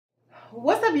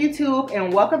What's up, YouTube,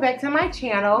 and welcome back to my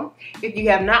channel. If you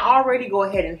have not already, go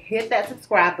ahead and hit that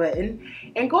subscribe button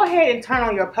and go ahead and turn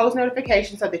on your post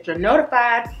notifications so that you're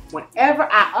notified whenever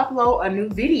I upload a new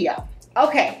video.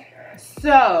 Okay,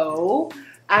 so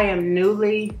I am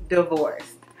newly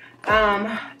divorced,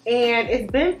 and it's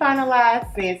been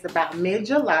finalized since about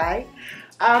mid-July.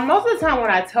 Most of the time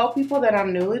when I tell people that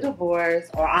I'm newly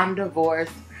divorced or I'm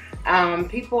divorced,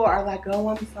 people are like, oh,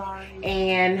 I'm sorry.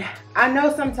 And I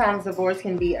know sometimes divorce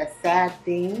can be a sad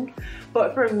thing,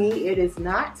 but for me, it is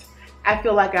not. I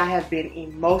feel like I have been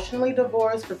emotionally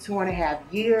divorced for 2.5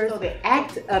 years. So the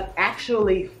act of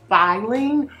actually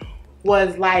filing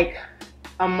was like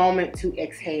a moment to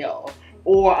exhale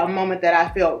or a moment that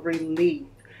I felt relieved.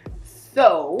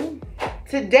 So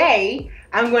today,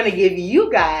 I'm going to give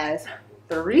you guys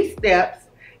 3 steps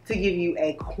to give you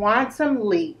a quantum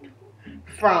leap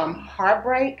from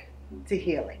heartbreak to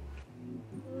healing.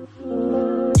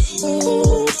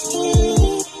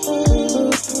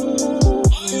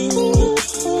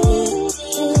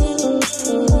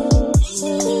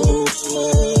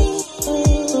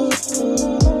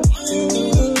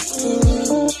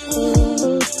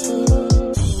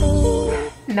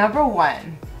 Number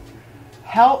 1,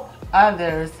 help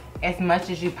others as much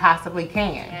as you possibly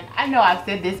can. And I know I've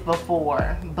said this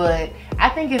before, but I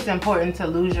think it's important to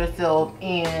lose yourself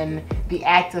in the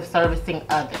act of servicing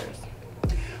others.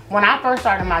 When I first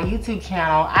started my YouTube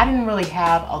channel, I didn't really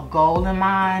have a goal in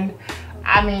mind.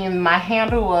 I mean, my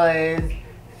handle was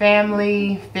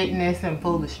family, fitness, and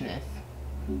foolishness.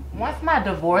 Once my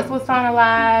divorce was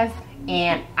finalized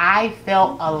and I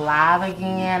felt alive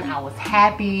again, I was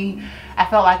happy, I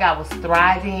felt like I was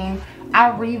thriving,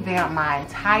 I revamped my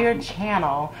entire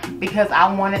channel because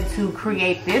I wanted to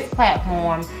create this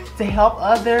platform to help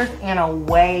others in a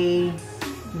way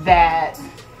that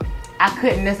I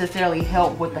couldn't necessarily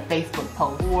help with the Facebook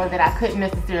post, or that I couldn't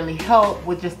necessarily help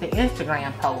with just the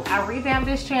Instagram post. I revamped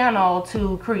this channel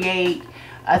to create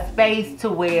a space to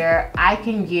where I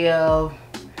can give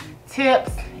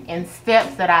tips and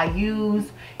steps that I use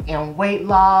in weight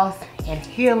loss and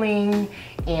healing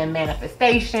and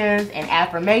manifestations and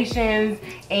affirmations,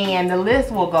 and the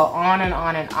list will go on and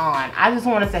on and on. I just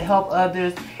wanted to help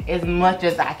others as much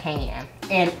as I can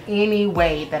in any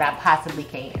way that I possibly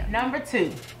can. Number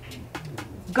 2,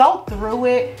 go through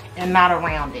it and not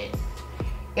around it.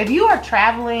 If you are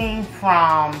traveling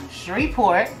from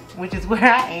Shreveport, which is where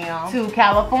I am, to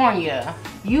California,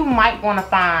 you might want to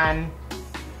find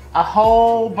a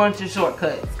whole bunch of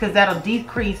shortcuts because that'll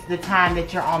decrease the time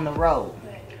that you're on the road.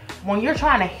 When you're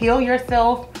trying to heal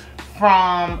yourself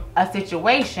from a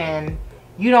situation,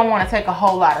 you don't want to take a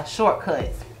whole lot of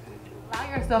shortcuts.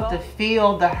 Allow yourself to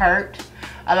feel the hurt.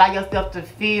 Allow yourself to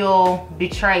feel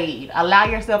betrayed. Allow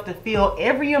yourself to feel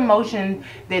every emotion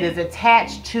that is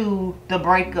attached to the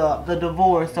breakup, the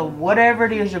divorce, or whatever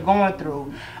it is you're going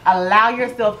through. Allow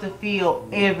yourself to feel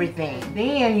everything.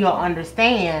 Then you'll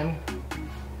understand,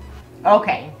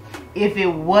 okay, if it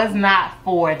was not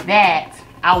for that,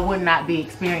 I would not be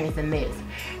experiencing this.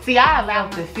 See, I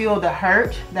allowed to feel the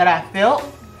hurt that I felt.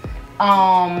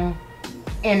 And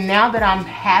now that I'm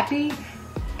happy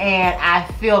and I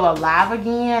feel alive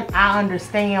again, I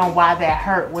understand why that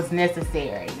hurt was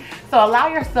necessary. So allow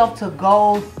yourself to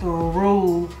go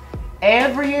through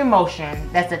every emotion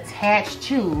that's attached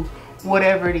to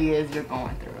whatever it is you're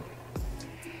going through.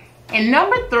 And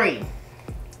number 3,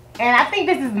 and I think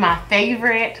this is my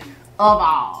favorite of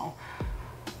all,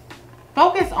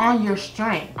 focus on your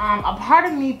strength. A part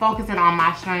of me focusing on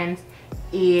my strengths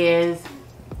is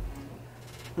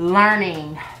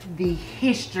learning the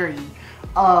history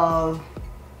of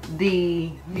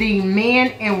the men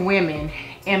and women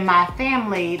in my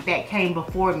family that came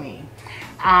before me.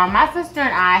 My sister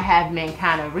and I have been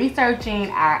kind of researching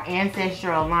our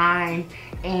ancestral line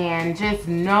and just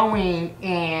knowing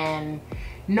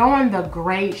the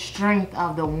great strength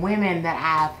of the women that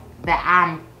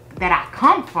I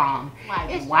come from.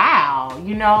 Like, wow,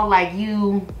 you know, like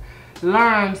you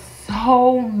learn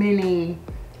so many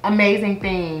amazing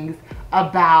things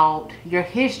about your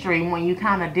history when you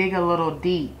kind of dig a little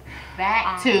deep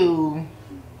back to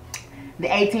the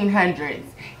 1800s.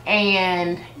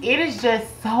 And it is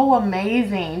just so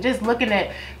amazing just looking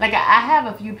at, like, I have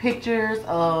a few pictures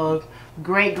of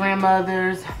great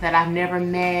grandmothers that I've never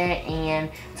met,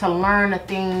 and to learn the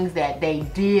things that they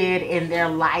did in their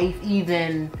life,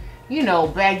 even, you know,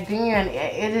 back then,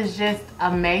 it is just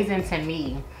amazing to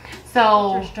me. So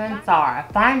what your strengths are,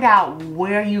 find out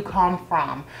where you come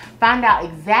from, find out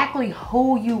exactly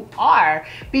who you are,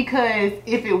 because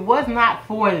if it was not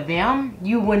for them,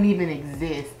 you wouldn't even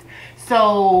exist.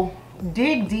 So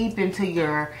dig deep into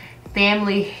your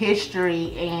family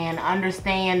history and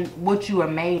understand what you are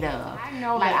made of. I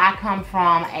know like I come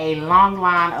from a long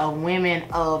line of women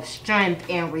of strength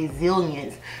and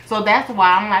resilience. So that's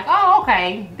why I'm like, oh,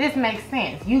 okay, this makes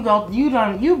sense. You've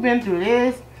been through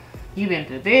this, you've been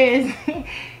through this,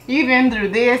 you've been through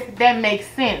this. That makes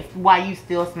sense why you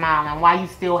still smiling, why you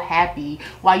still happy,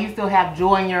 why you still have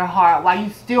joy in your heart, why you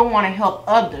still want to help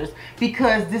others,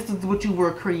 because this is what you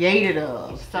were created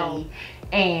of. So,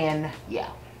 and yeah,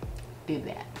 did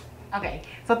that. Okay,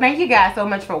 so thank you guys so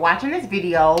much for watching this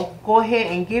video. Go ahead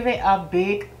and give it a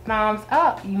big thumbs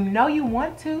up. You know you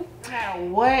want to. No matter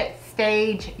what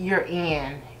stage you're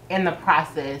in the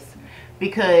process,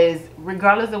 because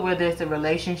regardless of whether it's a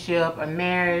relationship, a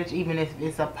marriage, even if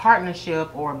it's a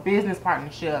partnership or a business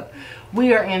partnership,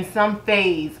 we are in some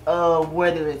phase of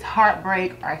whether it's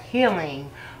heartbreak or healing.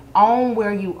 Own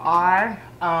where you are,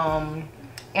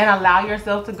 and allow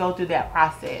yourself to go through that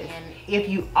process. And if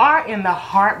you are in the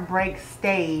heartbreak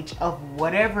stage of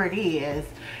whatever it is,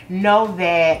 know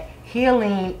that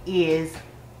healing is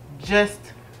just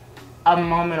a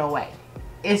moment away.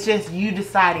 It's just you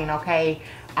deciding, okay,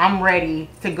 I'm ready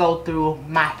to go through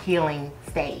my healing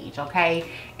stage, okay?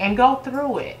 And go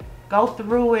through it. Go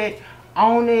through it,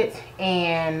 own it,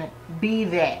 and be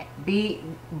that. Be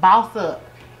boss up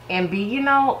and be, you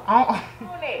know, own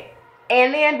it.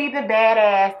 And then be the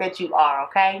badass that you are,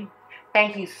 okay?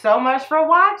 Thank you so much for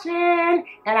watching.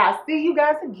 And I'll see you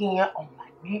guys again on my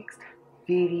next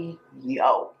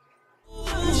video. Don't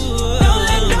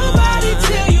let nobody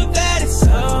tell you that it's so.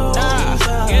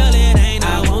 Girl, it ain't.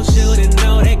 I want you to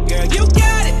know that, girl, you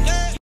got